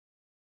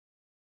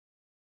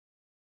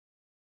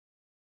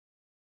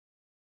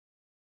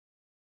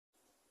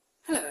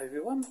Hello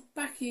everyone,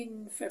 back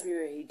in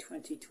February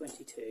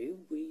 2022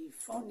 we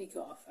finally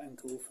got a phone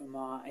call from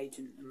our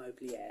agent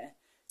Immobilier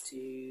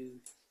to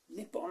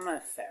nip on a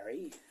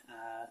ferry,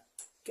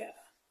 get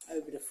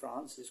over to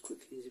France as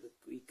quickly as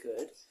we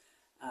could,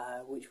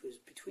 which was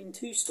between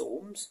two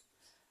storms,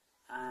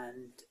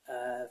 and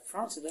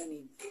France had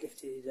only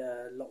lifted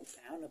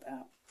lockdown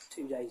about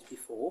 2 days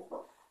before,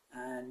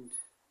 and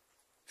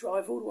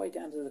drive all the way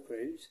down to the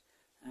cruise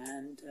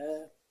and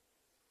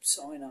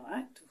sign our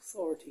Acte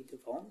Authentique De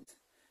Vente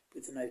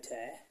with the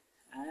notaire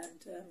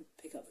and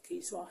pick up the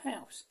keys to our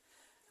house.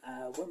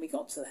 When we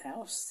got to the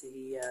house,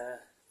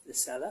 the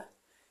seller,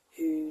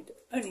 who'd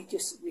only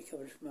just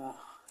recovered from a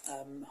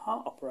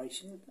heart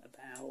operation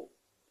about,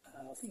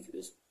 I think it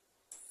was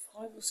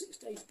 5 or 6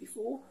 days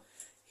before,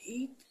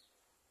 he'd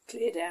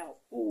cleared out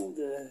all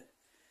the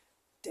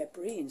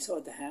debris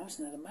inside the house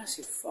and had a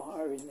massive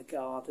fire in the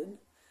garden,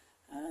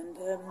 and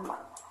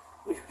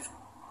which was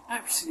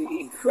absolutely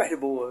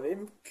incredible of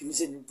him,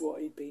 considering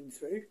what he'd been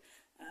through.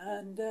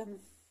 And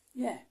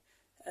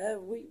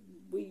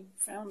we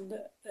found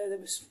that there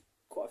was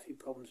quite a few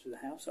problems with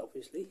the house.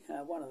 Obviously,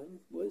 one of them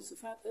was the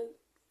fact that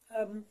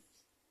the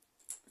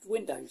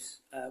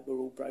windows were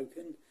all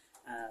broken,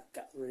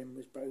 gutter rim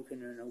was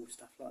broken, and all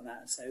stuff like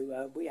that.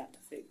 So we had to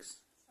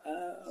fix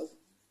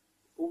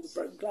all the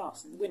broken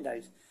glass in the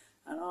windows,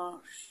 and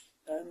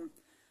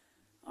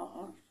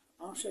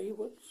I'll show you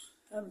what's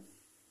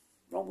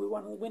wrong with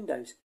one of the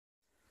windows.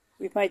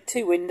 We've made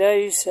 2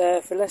 windows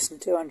for less than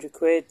 200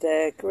 quid.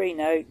 They're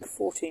green oak,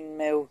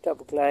 14mm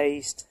double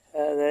glazed.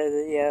 They're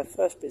the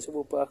first bits of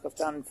woodwork I've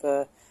done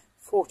for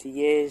 40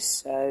 years,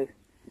 so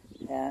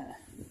yeah,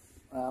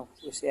 well,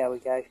 we'll see how we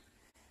go.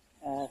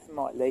 It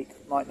might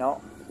leak, might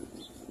not,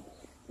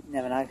 you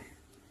never know.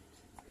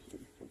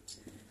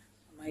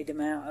 I made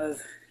them out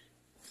of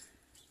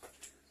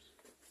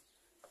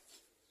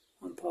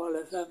one pile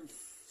of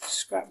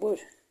scrap wood.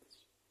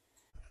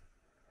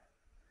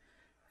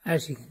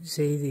 As you can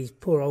see, these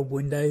poor old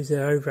windows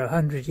are over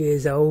 100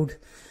 years old.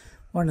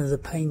 One of the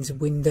panes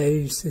of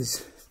windows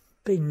has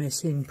been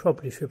missing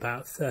probably for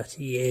about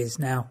 30 years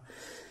now,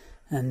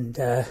 and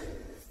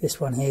this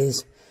one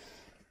here's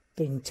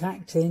been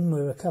tacked in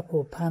with a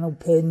couple of panel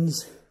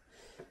pins.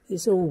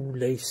 It's all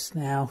loose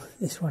now.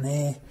 This one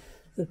here,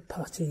 the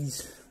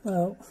putty's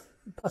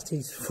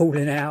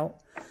falling out.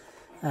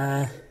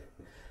 A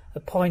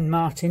pine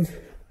martin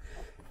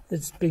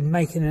that's been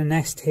making a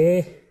nest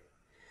here.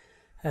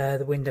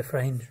 The window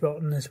frame's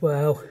rotten as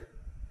well.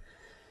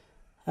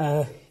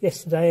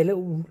 Yesterday a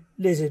little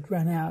lizard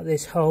ran out of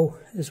this hole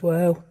as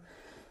well.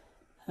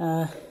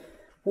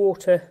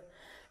 Water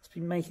has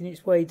been making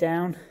its way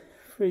down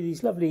through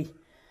these lovely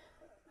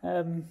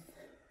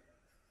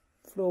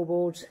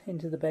floorboards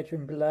into the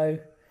bedroom below.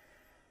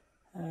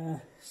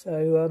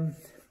 So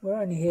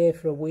we're only here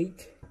for a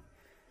week.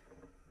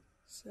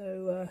 So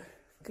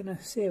I'm going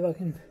to see if I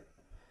can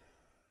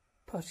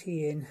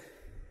putty in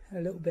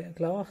a little bit of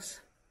glass.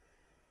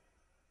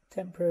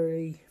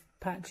 Temporarily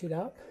patch it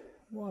up.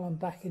 While I'm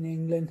back in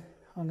England,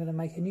 I'm going to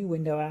make a new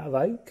window out of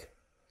oak.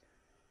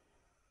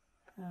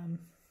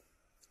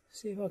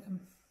 See if I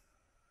can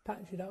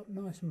patch it up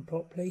nice and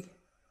properly,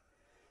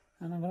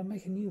 and I'm going to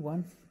make a new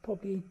one,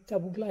 probably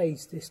double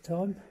glazed this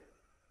time,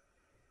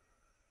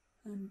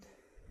 and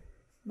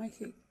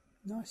make it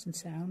nice and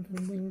sound,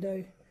 and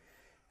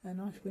a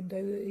nice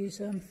window that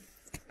is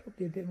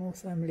probably a bit more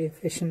thermally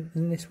efficient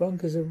than this one,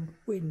 because the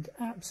wind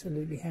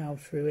absolutely howls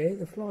through here.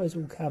 The flies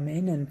all come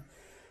in and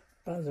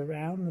buzz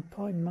around. The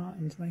pine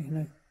martin's making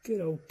a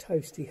good old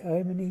toasty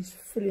home, and he's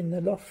filling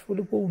the loft full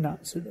of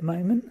walnuts at the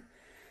moment.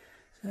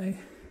 So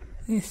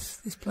this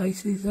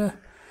place is a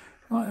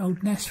right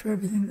old nest for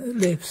everything that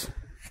lives.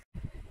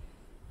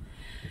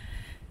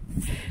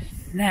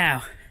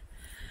 Now,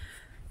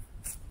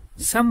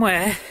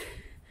 somewhere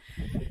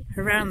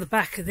around the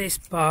back of this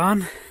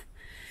barn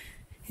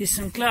is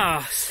some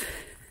glass.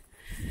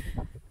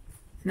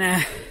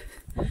 Now,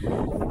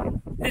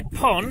 that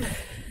pond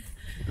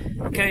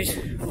goes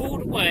all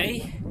the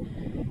way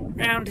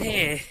round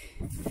here,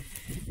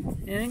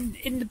 and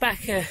in the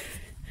back of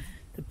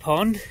the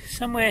pond,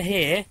 somewhere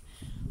here,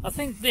 I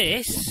think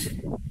this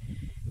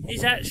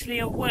is actually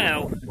a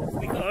well.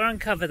 We've got to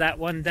uncover that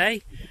one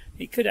day.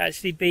 It could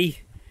actually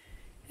be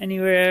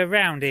anywhere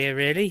around here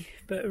really,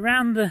 but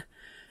around the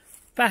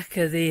back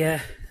of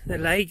the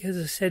lake, as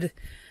I said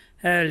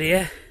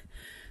earlier,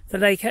 the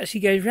lake actually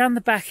goes round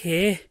the back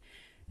here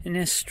in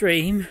a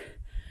stream,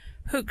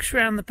 hooks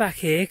round the back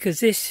here,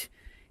 because this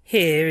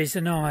here is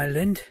an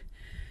island,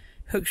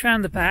 hooks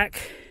round the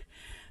back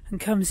and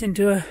comes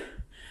into a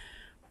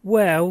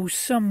well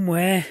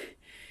somewhere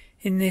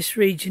in this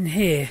region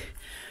here.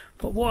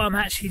 But what I'm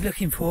actually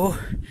looking for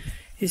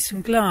is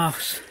some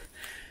glass.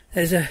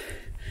 There's a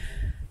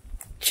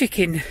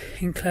chicken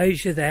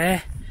enclosure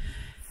there,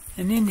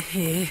 and in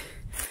here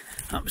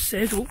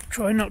upstairs,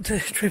 try not to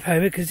trip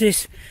over, because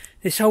this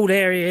whole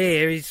area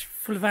here is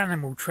full of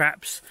animal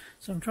traps,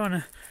 so I'm trying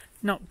to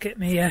not get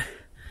me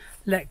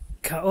leg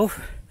cut off.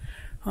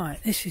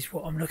 Right, this is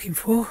what I'm looking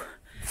for.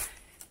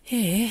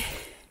 Here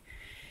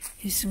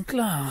is some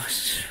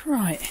glass.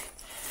 Right,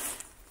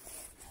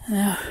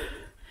 now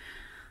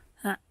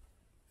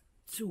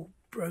that's all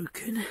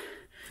broken.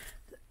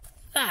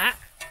 That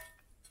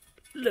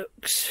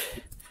looks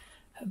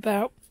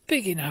about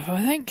big enough,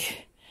 I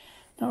think.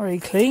 Not really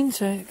clean,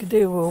 so it could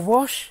do with a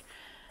wash,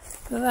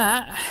 but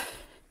that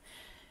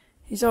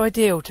is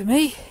ideal to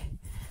me.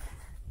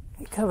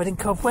 Get covered in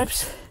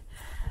cobwebs.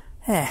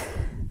 Yeah,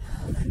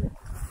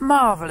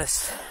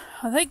 marvellous,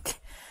 I think.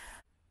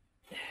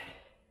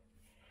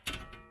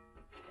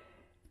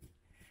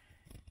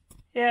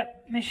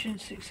 Yep, mission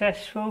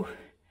successful.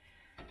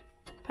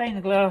 Pane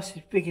of glass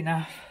is big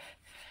enough,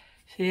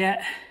 so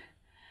yeah,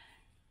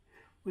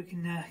 we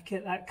can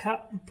get that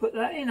cut and put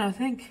that in, I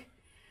think.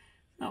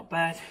 Not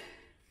bad.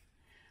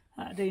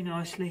 That'll do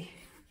nicely.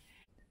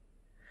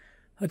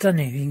 I don't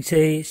know if you can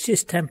see, it's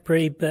just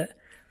temporary, but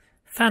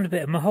found a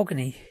bit of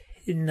mahogany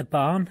in the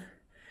barn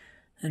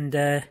and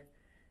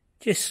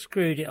just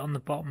screwed it on the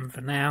bottom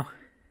for now.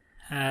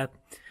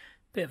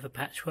 Bit of a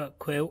patchwork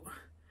quilt,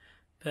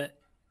 but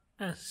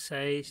as I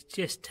say, it's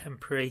just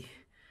temporary.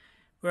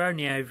 We're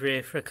only over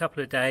here for a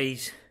couple of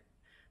days,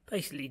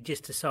 basically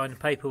just to sign the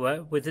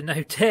paperwork with a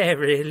note there,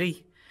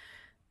 really.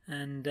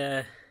 And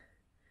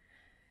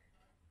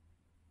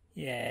yeah,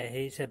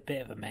 it's a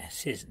bit of a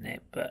mess, isn't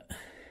it? But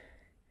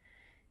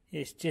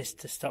it's just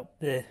to stop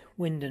the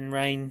wind and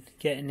rain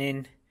getting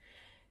in.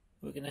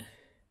 We're going to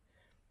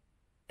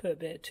put a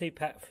bit of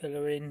 2-pack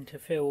filler in to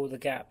fill all the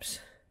gaps.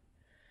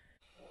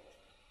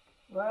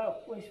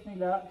 Well, wish me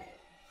luck.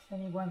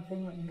 Only one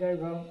thing that can go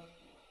wrong.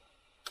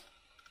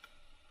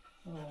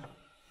 Oh,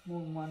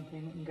 more than one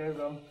thing that can go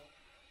wrong.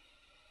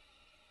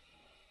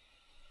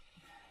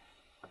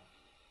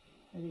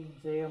 As you can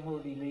see, I'm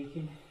already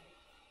leaking.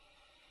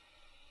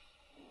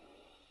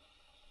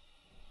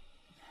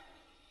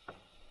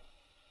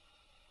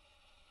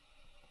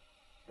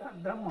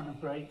 That don't want to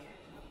break.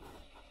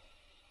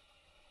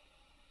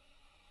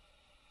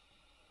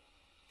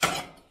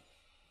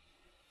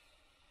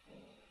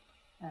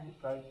 And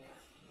it broke.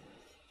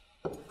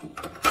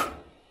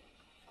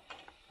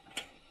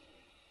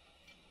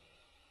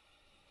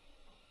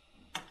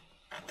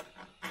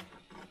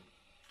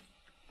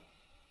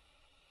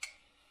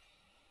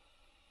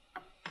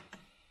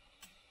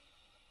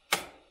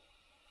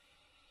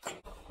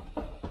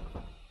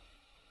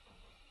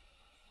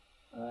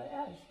 Well, it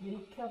actually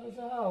covers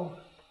a hole.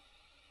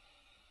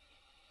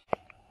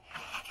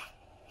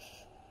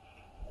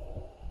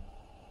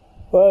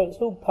 Well, it's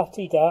all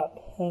puttied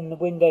up and the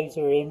windows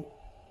are in.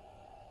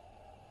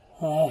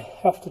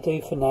 Have to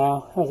do for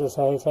now. As I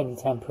say, it's only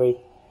temporary.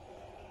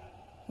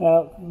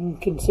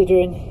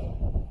 Considering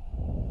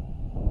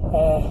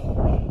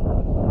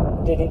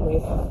did it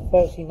with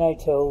virtually no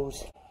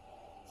tools,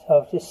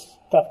 so I've just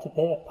stuffed a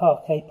bit of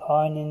parquet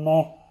pine in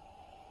there.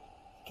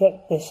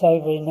 Get this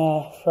over in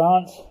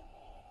France,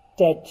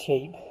 dead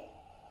cheap.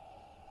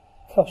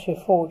 Costs you a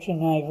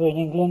fortune over in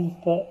England,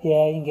 but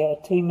yeah, you can get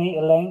a 2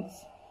 metre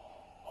length,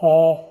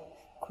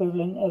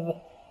 equivalent of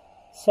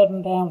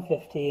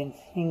 £7.50 in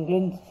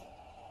England.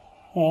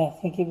 Yeah, I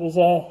think it was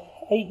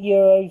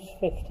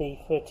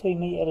 €8.50 for a 2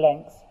 metre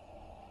length.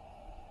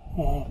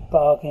 Yeah,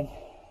 bargain.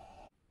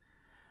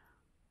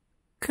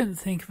 Couldn't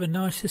think of a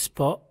nicer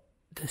spot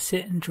to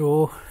sit and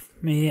draw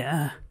me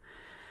my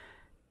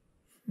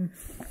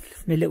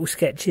little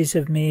sketches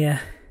of me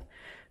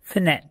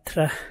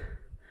fenêtre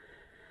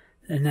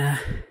and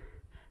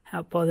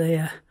out by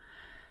the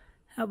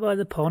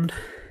pond.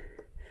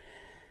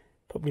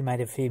 Probably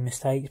made a few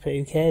mistakes, but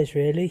who cares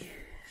really?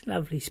 It's a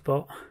lovely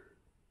spot.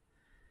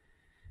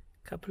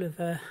 Couple of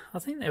I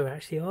think they were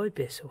actually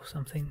ibis or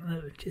something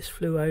that just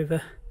flew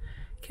over.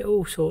 Get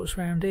all sorts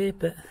around here,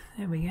 but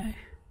there we go.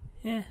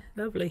 Yeah,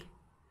 lovely.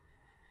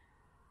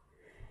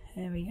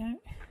 There we go.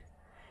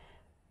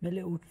 My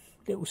little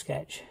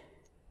sketch.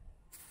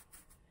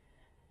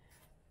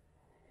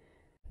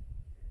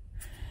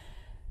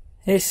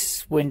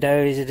 This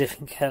window is a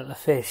different kettle of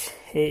fish.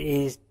 It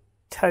is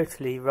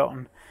totally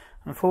rotten.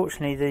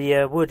 Unfortunately,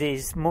 the wood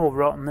is more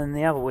rotten than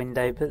the other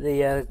window, but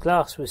the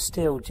glass was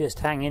still just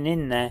hanging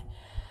in there.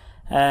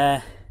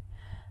 And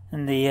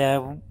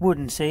the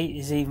wooden seat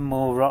is even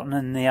more rotten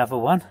than the other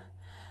one.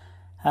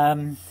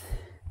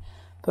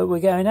 But we're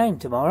going home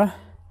tomorrow.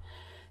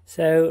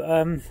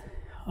 So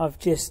I've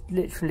just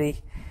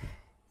literally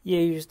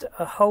used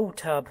a whole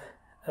tub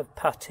of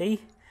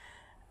putty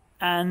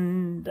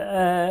and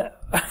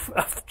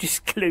I've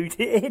just glued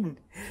it in.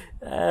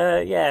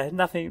 Yeah,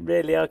 nothing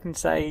really I can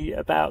say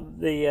about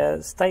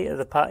the state of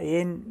the putty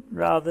in,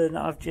 rather than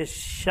I've just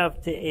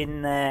shoved it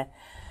in there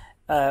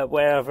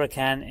wherever I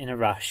can in a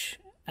rush.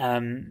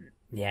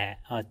 Yeah,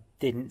 I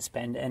didn't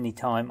spend any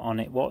time on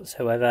it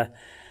whatsoever.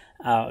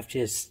 I've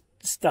just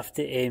stuffed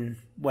it in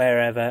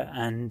wherever,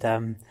 and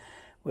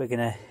we're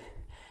gonna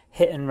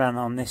hit and run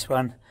on this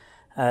one.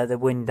 The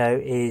window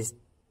is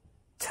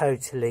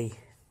totally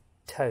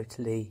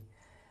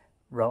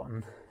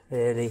rotten,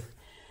 really.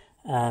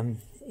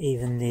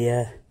 Even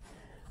the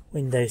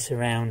window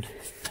surround.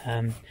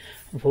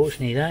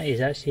 Unfortunately, that is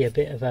actually a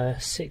bit of a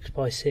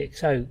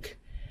 6x6 oak,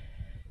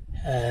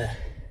 Yeah,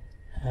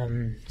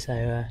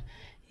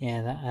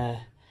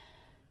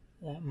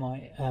 that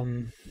might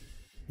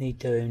need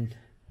doing,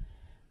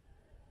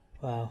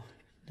 well,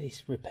 at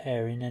least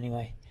repairing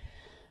anyway.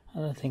 I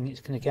don't think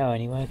it's going to go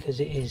anywhere because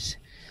it is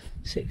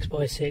 6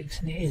 by 6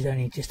 and it is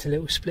only just a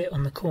little split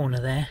on the corner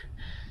there,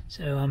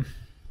 so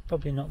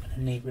probably not going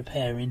to need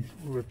repairing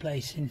or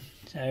replacing,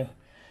 so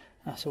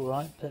that's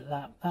alright. But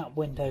that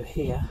window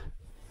here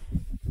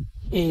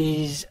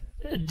is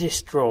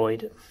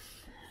destroyed,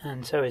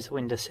 and so is the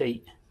window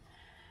seat.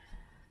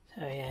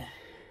 So yeah,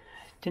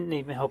 didn't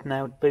need my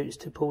hobnailed boots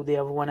to pull the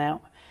other one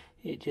out,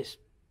 it just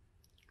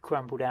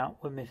crumbled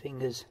out with my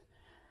fingers.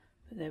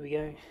 But there we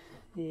go.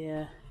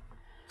 The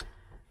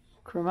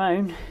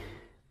Cremone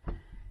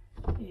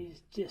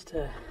is just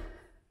a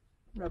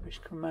rubbish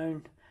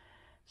Cremone,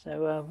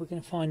 so we're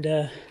going to find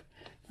a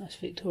nice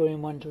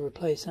Victorian one to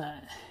replace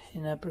that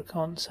in a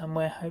brocante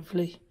somewhere,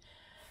 hopefully.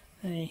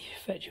 They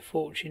fetch a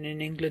fortune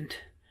in England,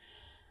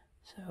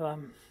 so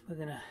we're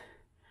going to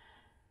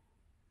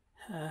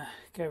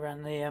go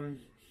around the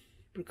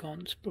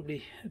brocantes,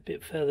 probably a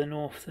bit further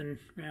north than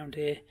round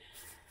here,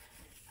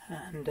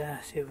 and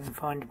see if we can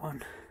find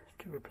one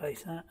to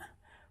replace that.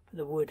 But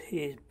the wood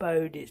is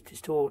bowed, it's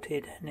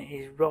distorted, and it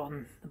is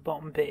rotten. The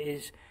bottom bit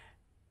is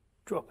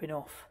dropping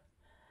off.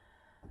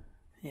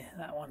 Yeah,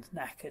 that one's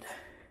knackered.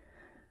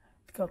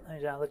 God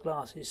knows how the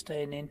glass is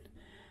staying in.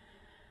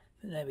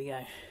 But there we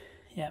go.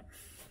 Yep,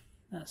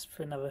 that's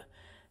for another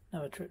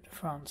trip to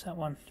France. That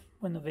one,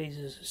 when the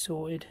visas are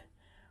sorted,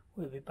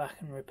 we'll be back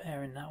and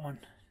repairing that one.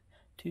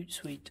 Toot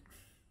sweet.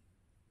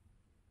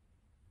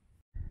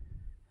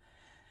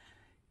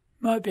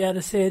 Might be able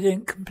to see I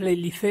didn't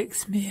completely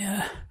fix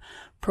my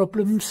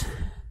problems.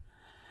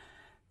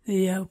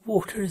 The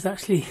water is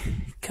actually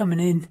coming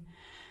in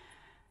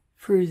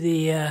through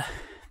the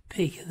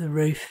peak of the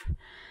roof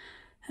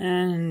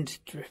and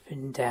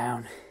dripping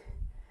down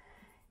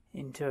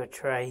into a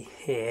tray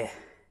here.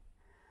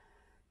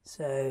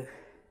 So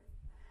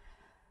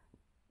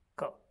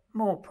got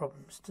more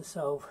problems to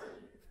solve.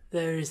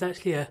 There is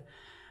actually a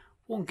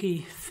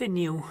wonky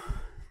finial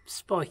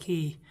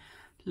spiky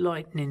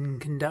lightning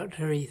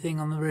conductor-y thing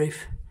on the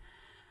roof,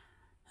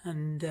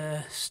 and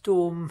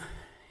Storm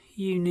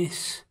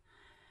Eunice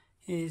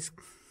is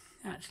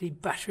actually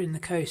battering the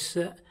coast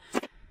at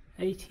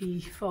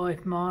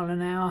 85 mile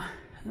an hour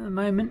at the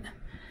moment,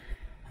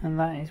 and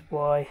that is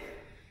why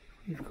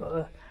we've got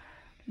a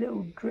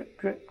little drip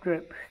drip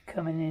drip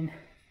coming in.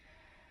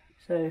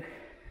 So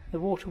the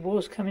water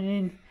was coming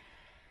in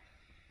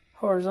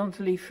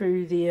horizontally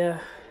through the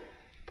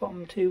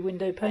bottom 2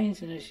 window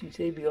panes, and as you can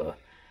see we've got a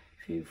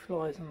few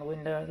flies on the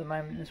window at the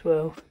moment as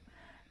well,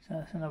 so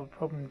that's another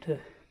problem to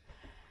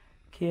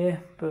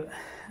cure. But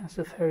as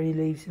the ferry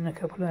leaves in a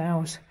couple of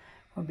hours,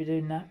 I'll be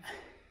doing that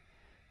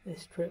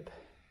this trip.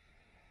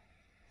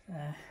 So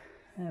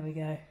there we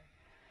go.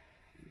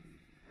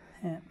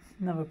 Yeah,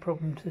 another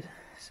problem to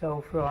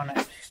solve for our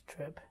next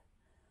trip.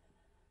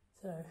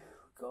 So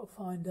we've got to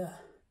find a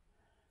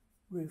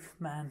roof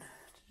man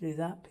to do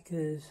that,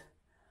 because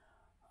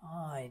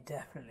I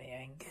definitely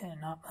ain't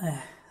getting up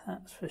there,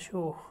 that's for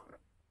sure.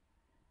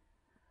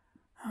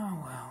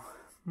 Oh well,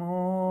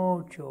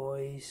 more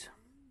joys.